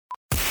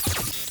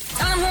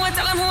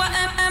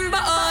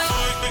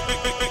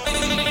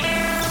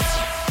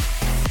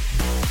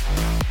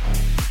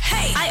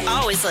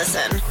always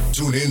listen.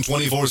 Tune in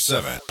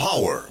 24/7.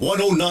 Power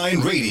 109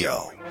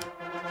 Radio.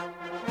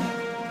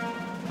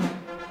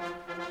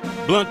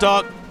 Blunt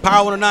Talk,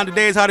 Power 109,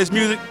 today's hottest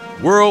music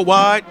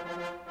worldwide.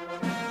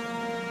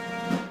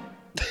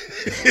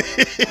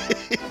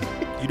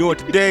 You know what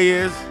today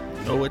is?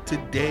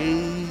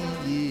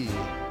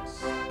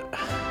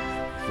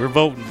 We're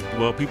voting.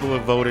 Well, people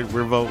have voted.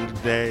 We're voting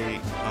today.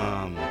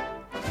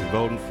 We're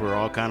voting for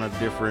all kind of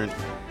different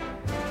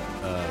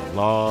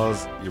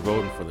laws. You're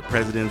voting for the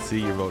presidency.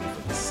 You're voting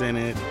for the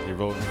Senate. You're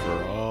voting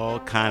for all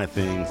kind of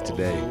things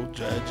today.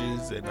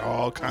 Judges and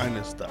all kind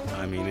of stuff.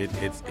 I mean,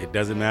 it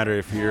doesn't matter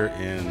if you're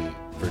in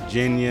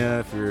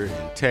Virginia, if you're in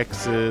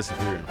Texas,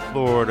 if you're in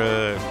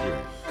Florida, if you're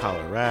in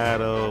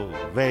Colorado,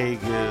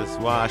 Vegas,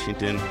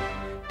 Washington.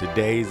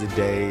 Today's the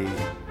day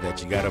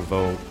that you got to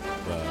vote.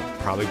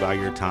 Probably by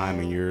your time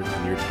and your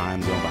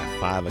time zone by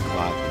 5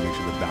 o'clock to make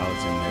sure the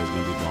ballots in there is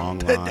going to be long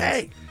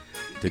lines.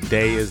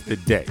 Today is the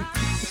day.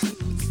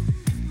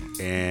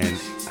 And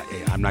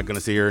I'm not going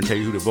to sit here and tell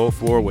you who to vote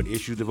for, what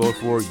issues to vote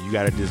for. You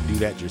got to just do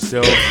that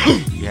yourself.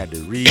 You had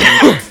to read.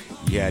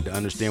 You had to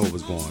understand what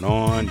was going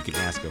on. You can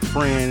ask a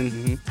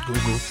friend.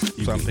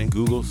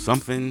 Google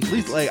something. At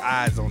least lay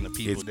eyes on the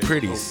people. It's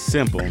pretty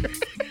simple.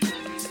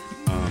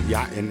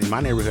 Yeah, in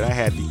my neighborhood, I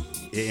had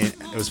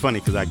it was funny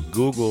because I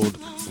Googled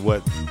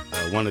what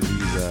one of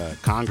these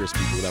Congress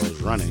people that was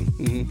running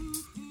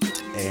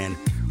and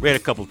read a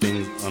couple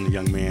things on the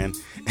young man.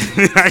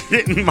 And I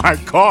get in my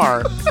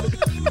car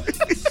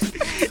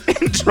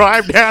and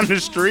drive down the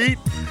street.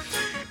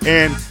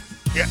 And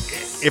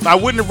if I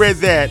wouldn't have read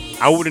that,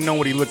 I wouldn't have known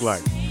what he looked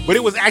like. But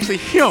it was actually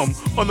him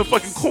on the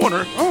fucking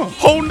corner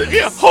holding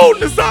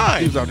the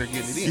sign. He was out there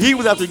getting it in. He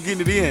was out there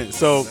getting it in.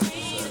 So,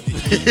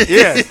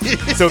 yeah.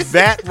 So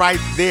that right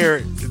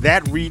there,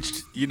 that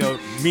reached,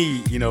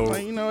 me,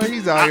 Like,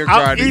 he's out here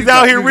grinding. He's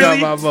out here really.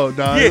 My vote,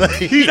 dog. Yeah,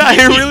 he's out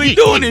here really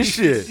doing this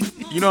shit.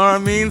 You know what I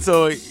mean?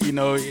 So,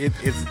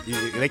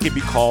 they could be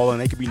calling,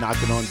 they could be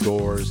knocking on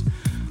doors.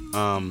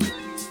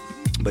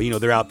 But,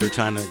 they're out there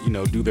trying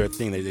to, do their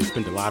thing. They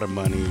spend a lot of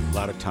money, a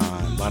lot of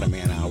time, a lot of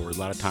man hours, a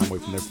lot of time away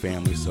from their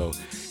family. So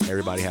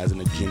everybody has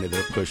an agenda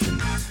they're pushing.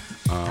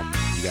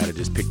 You got to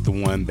just pick the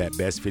one that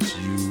best fits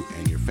you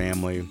and your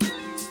family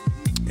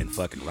and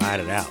fucking ride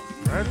it out.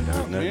 Ride it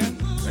out, man.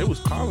 They was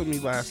calling me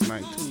last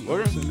night,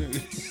 too.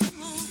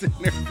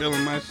 Sitting there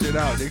filling my shit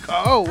out. They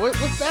call, what's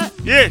that?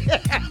 Yeah.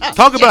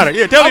 Talk about it.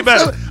 Yeah, tell me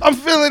about it. I'm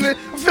feeling it.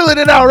 I'm feeling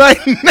it out right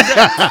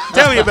now.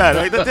 Tell me about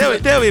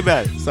it. Tell me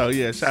about it. So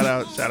yeah, shout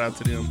out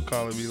to them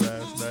calling me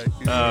last night.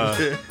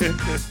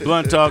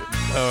 Blunt Talk,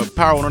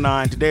 Power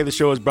 109. Today the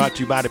show is brought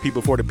to you by the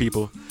people for the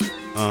people.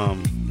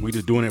 We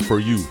just doing it for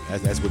you.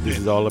 That's what this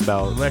is all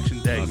about. Election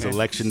day. It's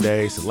election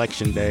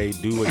day.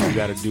 Do what you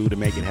got to do to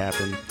make it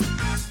happen.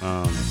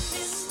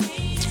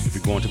 If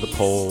you're going to the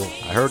poll,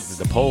 I heard that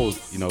the polls,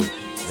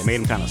 they made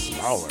them kind of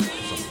smaller or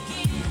something.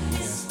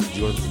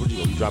 Yeah. Where'd you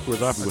go? You drop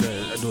yours off? I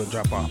do a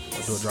drop off.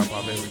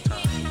 Every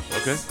time.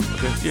 Okay.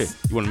 Yeah.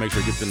 You want to make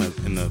sure it gets in the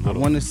little... I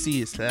want to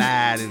see it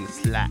slide in the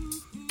slot.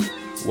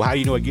 Well, how do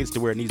you know it gets to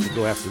where it needs to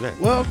go after that?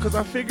 Well, because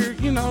I figure,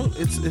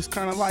 it's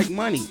kind of like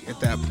money at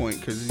that point.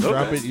 Because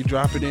you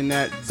drop it in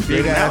that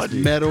big ass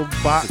metal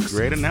box. It's a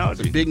great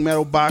analogy. It's a big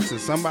metal box, and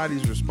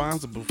somebody's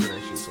responsible for that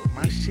shit. So if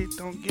my shit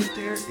don't get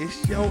there,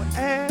 it's your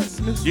ass,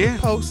 Mr.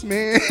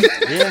 Postman.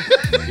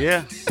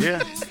 Yeah.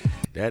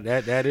 That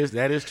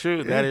is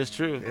true. That is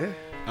true.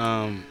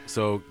 Yeah.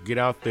 So get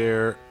out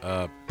there,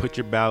 put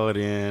your ballot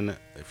in.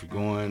 If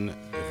you're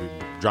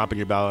dropping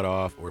your ballot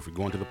off, or if you're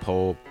going to the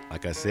poll,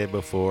 like I said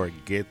before,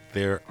 get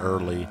there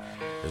early.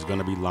 There's going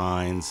to be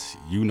lines.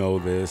 You know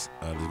this.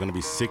 There's going to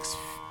be 6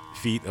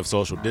 feet of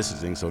social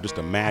distancing. So just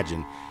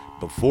imagine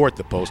before at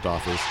the post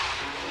office,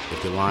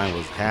 if the line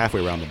was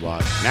halfway around the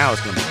block, now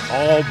it's going to be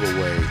all the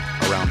way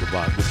around the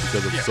block just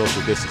because of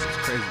social distancing. It's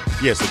crazy.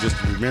 Yeah, so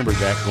just remember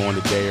that going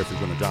today, or if you're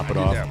going to drop it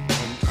off. That one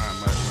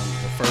time,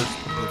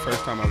 the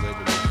first time I was able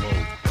to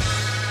vote.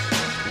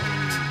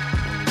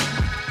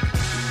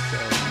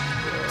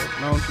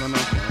 No. 2008.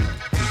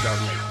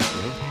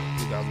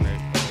 2008.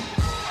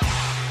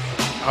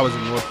 I was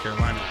in North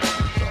Carolina,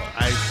 so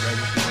I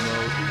registered to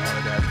vote and all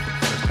of that for the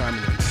first time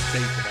in the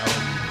state that I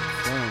wasn't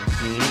from.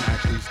 And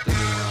actually stood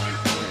in line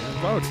and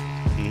voted.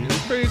 It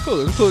was pretty cool.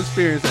 It was a cool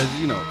experience as,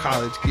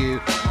 college kid.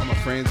 All my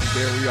friends were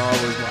there. We all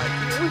was like,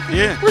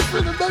 we're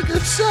for the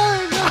fucking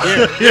sun.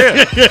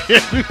 Yeah.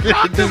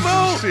 Rock the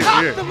vote.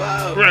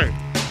 Right.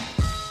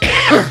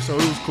 So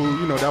it was cool.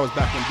 That was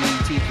back when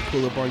BET could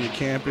pull up on your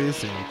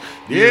campus, and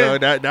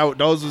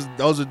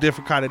those were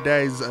different kind of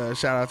days.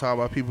 Shout out to all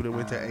my people that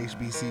went to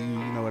HBCU.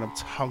 You know what I'm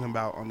talking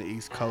about on the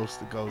East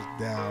Coast. It goes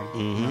down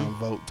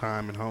vote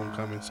time and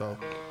homecoming. So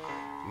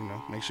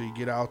make sure you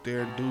get out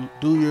there and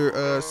do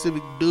your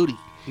civic duty.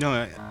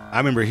 I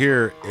remember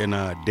here in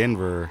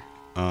Denver,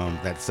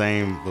 those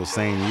same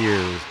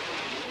years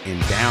in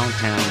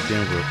downtown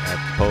Denver at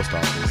the post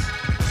office.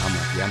 I'm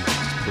like, I'm gonna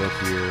just pull up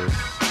here,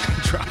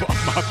 drop off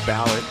my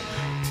ballot.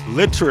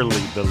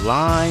 Literally, the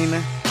line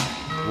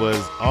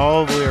was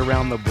all the way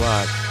around the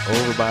block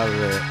over by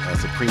the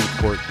Supreme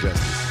Court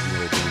justice,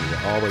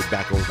 all the way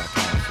back over by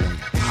California.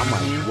 I'm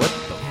like,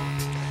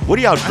 what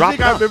are y'all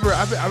dropping off?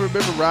 I remember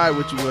riding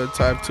with you one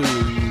time too.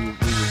 When we were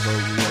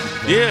voting.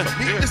 Yeah. So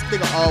this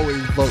nigga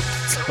always votes.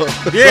 So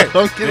Yeah.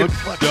 don't get it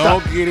fucked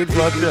up. Don't get it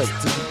fucked up.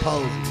 To the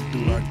polls and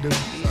do our duty.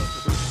 Yeah,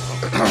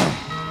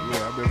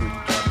 I remember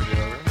you dropping it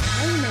over.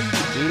 I didn't know you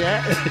could do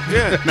that.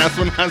 Yeah. And that's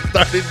when I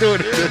started doing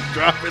it. Just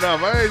drop it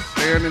off. I ain't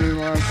standing in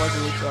line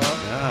fucking with y'all.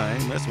 Nah, I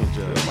ain't messing with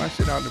y'all. Put my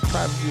shit out in the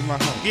privacy of my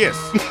home. Yes.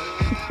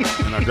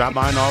 And I dropped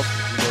mine off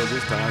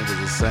this time. It was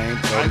the same.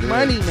 Like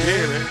money, man.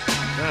 Yeah, man.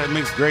 That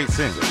makes great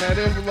sense. And that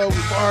envelope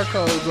with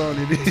barcodes on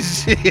it and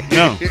shit.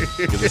 No,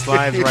 because it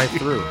slides right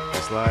through.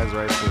 It slides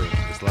right through.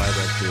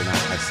 And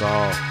I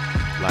saw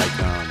like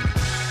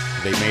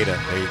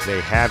they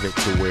have it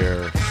to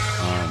where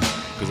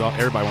because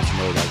everybody wants to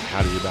know like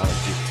how do your ballot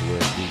get to where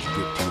it needs to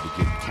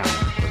get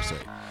counted per se.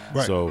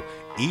 Right. So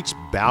each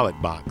ballot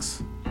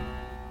box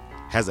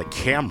has a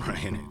camera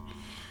in it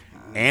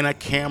and a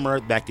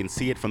camera that can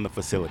see it from the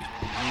facility.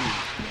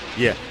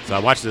 Yeah, so I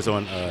watched this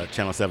on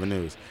Channel 7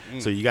 News.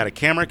 So you got a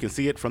camera can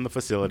see it from the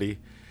facility,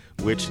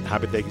 which,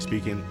 hypothetically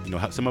speaking,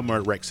 some of them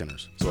are at rec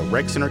centers. So a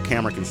rec center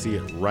camera can see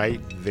it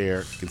right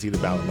there, can see the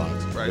ballot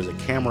box. Right. There's a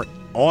camera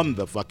on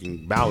the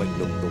fucking ballot,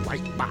 the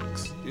white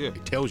box. Yeah.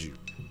 It tells you,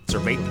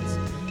 surveillance,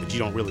 but you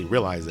don't really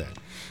realize that.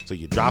 So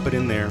you drop it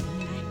in there.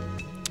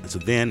 And so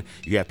then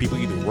you have people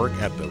either work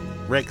at the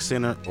rec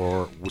center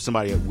or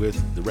somebody with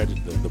the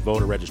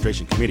voter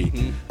registration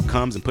committee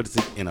comes and puts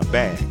it in a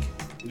bag.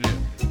 Yeah.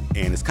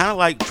 And it's kind of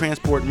like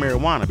transporting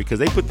marijuana because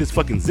they put this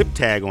fucking zip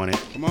tag on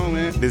it. Come on,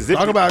 man.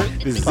 Talk about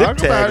it. The zip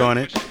tag on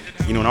it.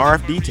 An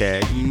RFD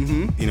tag.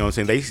 Mm-hmm. You know what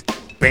I'm saying? They,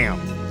 bam.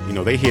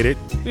 They hit it.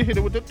 They hit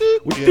it with the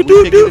doop. We're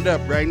picking it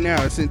up right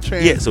now. It's in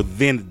transit. Yeah, so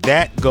then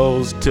that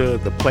goes to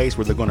the place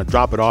where they're going to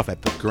drop it off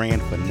at the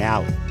grand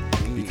finale.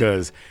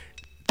 Because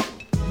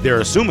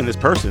they're assuming this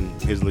person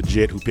is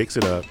legit who picks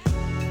it up,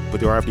 put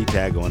the RFD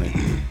tag on it,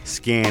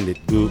 scanned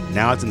it, boop.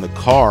 Now it's in the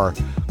car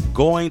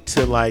going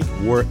to like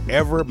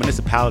wherever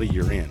municipality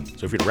you're in.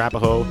 So if you're in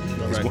Arapahoe,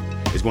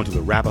 it's going to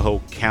the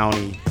Arapahoe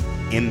County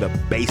in the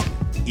basement.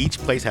 Each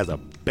place has a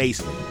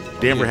basement.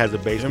 Denver has a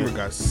basement. Denver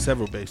got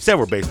several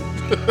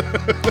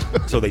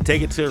basements. So they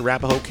take it to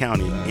Arapahoe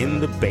County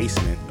in the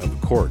basement of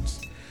the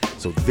courts.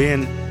 So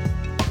then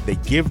they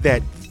give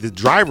the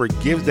driver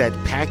gives that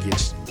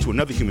package to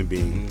another human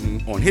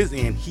being. On his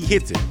end, he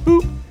hits it.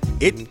 Boop.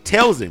 It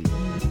tells him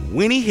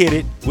when he hit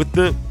it with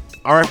the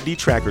RFD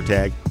tracker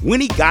tag,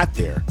 when he got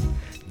there.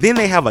 Then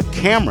they have a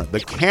camera. The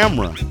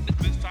camera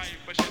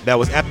that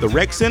was at the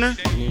rec center,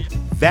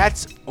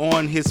 that's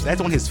on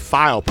his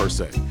file per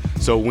se.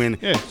 So when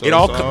it's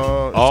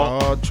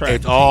all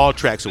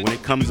tracked. So when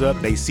it comes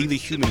up, they see the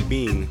human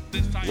being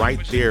right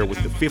there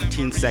with the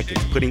 15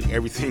 seconds putting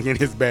everything in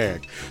his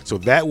bag. So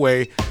that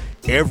way,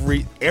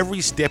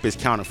 every step is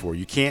counted for.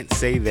 You can't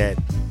say that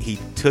he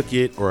took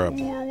it or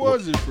where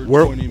was it for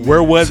 20 minutes?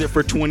 Where was it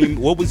for 20?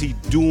 What was he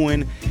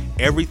doing?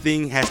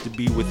 Everything has to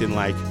be within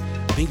I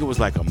think it was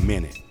like a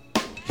minute.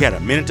 He had a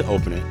minute to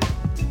open it,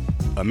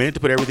 a minute to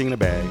put everything in the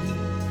bag,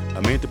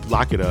 a minute to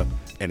lock it up,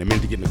 and a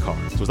minute to get in the car.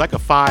 So it's like a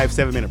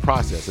 5-7 minute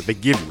process that they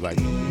give you. Like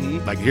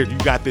here, you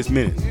got this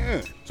minute.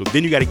 Yeah. So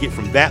then you got to get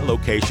from that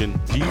location.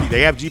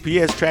 They have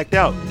GPS tracked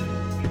out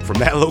from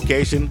that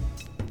location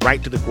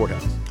right to the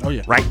courthouse. Oh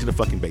yeah. Right to the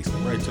fucking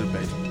basement. Right to the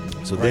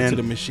basement. So right then to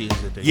the machines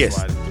that they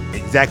slide it through.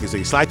 Exactly. So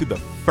you slide through the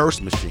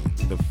first machine.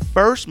 The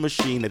first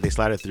machine that they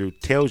slide it through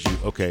tells you,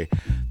 okay,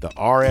 the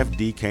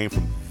RFD came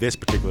from this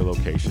particular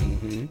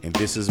location, and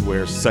this is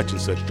where such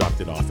and such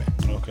dropped it off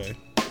at. Okay.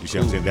 You see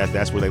what I'm saying?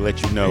 That's where they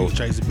let you know. You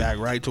trace it back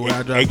right to where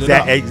I dropped it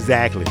off.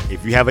 Exactly.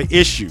 If you have an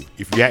issue,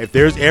 if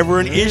there's ever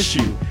an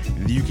issue,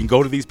 you can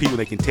go to these people.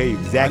 They can tell you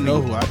exactly. I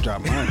know who I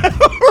dropped mine.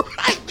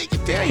 Right. They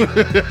can tell you.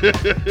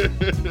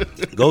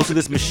 Goes to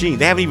this machine.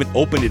 They haven't even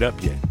opened it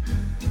up yet.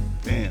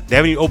 Damn. They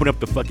haven't even opened up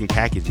the fucking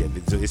package yet.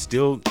 It's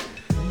still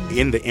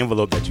in the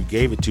envelope that you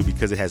gave it to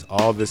because it has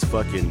all this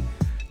fucking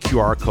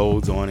QR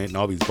codes on it and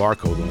all these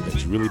barcodes on it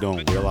that you really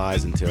don't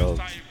realize until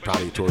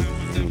probably towards the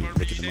end when you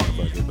look at the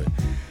motherfucker. But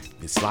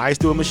it slides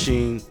through a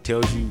machine,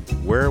 tells you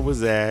where it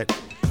was at,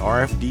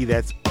 RFD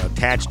that's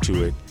attached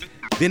to it.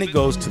 Then it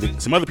goes to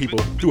some other people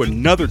through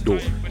another door,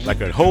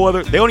 like a whole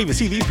other. They don't even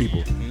see these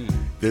people.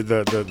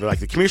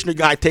 The commissioner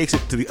guy takes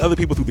it to the other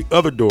people through the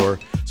other door,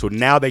 so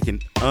now they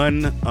can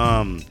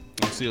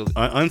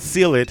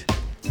unseal it,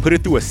 put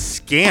it through a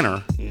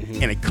scanner,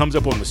 and it comes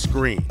up on the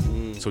screen.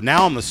 So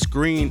now on the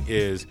screen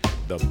is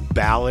the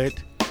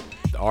ballot,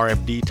 the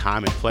RFD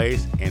time and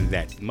place, and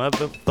that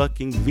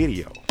motherfucking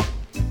video.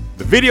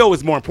 The video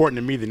is more important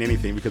to me than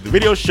anything because the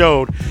video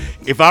showed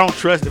if I don't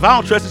trust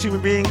this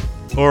human being,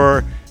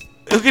 or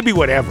it could be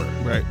whatever,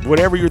 right?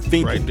 Whatever you're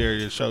thinking, right there,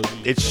 it shows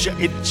you. It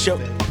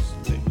showed.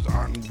 It was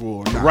honorable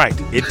or not. Right.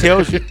 It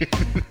tells you.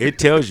 It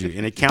tells you,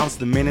 and it counts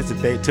the minutes that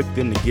they took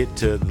them to get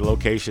to the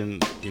location,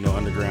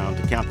 underground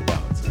to count the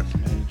ballots. That's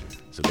major.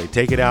 So they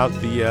take it out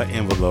the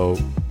envelope,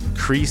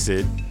 crease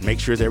it, make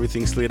sure that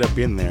everything's slid up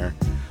in there.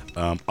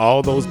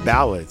 All those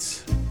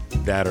ballots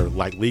that are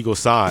like legal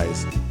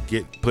size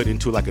get put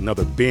into like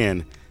another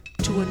bin,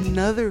 to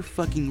another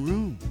fucking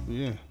room.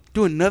 Yeah.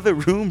 To another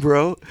room,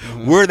 bro,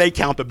 where they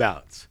count the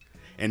ballots.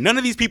 And none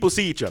of these people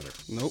see each other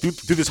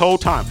through this whole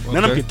time.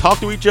 None of them can talk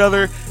to each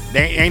other.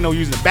 They ain't no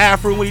using the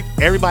bathroom.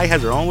 Everybody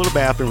has their own little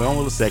bathroom, their own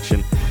little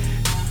section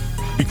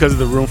because of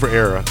the room for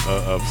error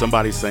of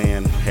somebody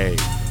saying, hey,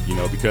 you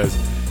know, because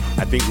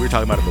I think we were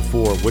talking about it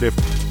before. What if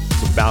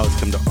some ballots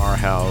come to our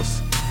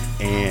house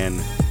and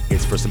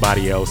it's for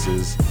somebody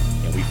else's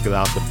and we fill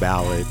out the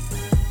ballot,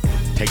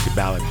 take the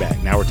ballot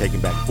back. Now we're taking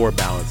back 4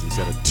 ballots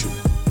instead of 2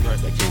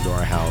 that came to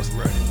our house.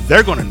 Right.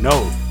 They're going to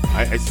know.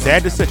 It's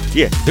sad to say.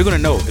 Yeah, they're going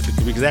to know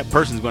because that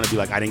person's going to be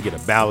like, I didn't get a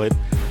ballot.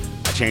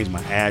 I changed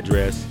my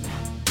address.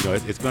 You know,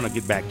 it's going to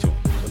get back to them.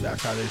 So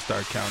that's how they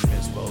start counting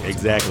his votes.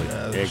 Exactly.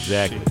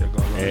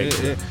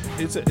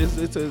 It's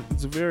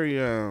a very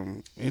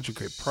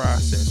intricate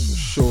process for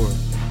sure.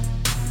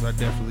 I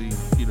definitely,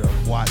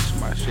 watched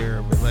my share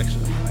of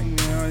elections. I'm like,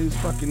 man, all these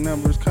fucking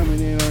numbers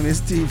coming in on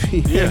this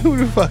TV. Yeah. Who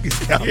the fuck is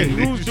counting?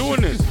 Yeah, who's doing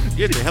this?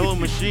 Yeah, it's a hell of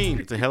a machine.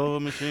 It's a hell of a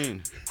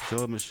machine. It's a hell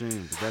of a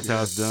machine. But that's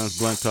how it's done. It's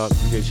Blunt Talk.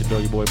 You get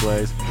your boy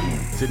Blaze.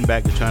 Sitting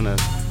back and trying to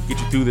get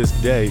you through this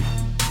day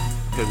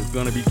because it's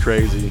going to be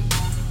crazy.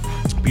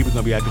 People going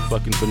to be acting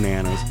fucking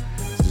bananas.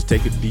 So just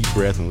take a deep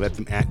breath and let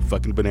them act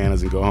fucking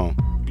bananas and go home.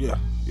 Yeah.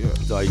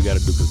 That's all you got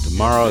to do because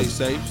tomorrow's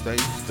stay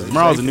safe.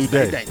 Tomorrow's a new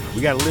day.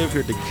 We got to live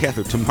here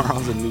together.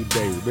 Tomorrow's a new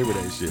day. Remember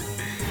that shit.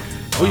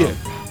 Oh, yeah.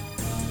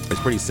 It's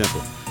pretty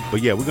simple.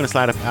 But yeah, we're going to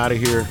slide up out of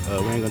here. We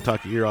ain't going to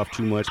talk your ear off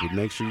too much, but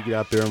make sure you get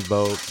out there and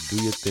vote. Do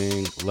your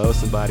thing. Love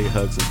somebody,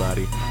 hug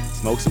somebody,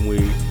 smoke some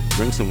weed,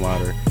 drink some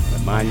water,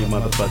 and mind your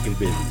motherfucking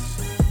business.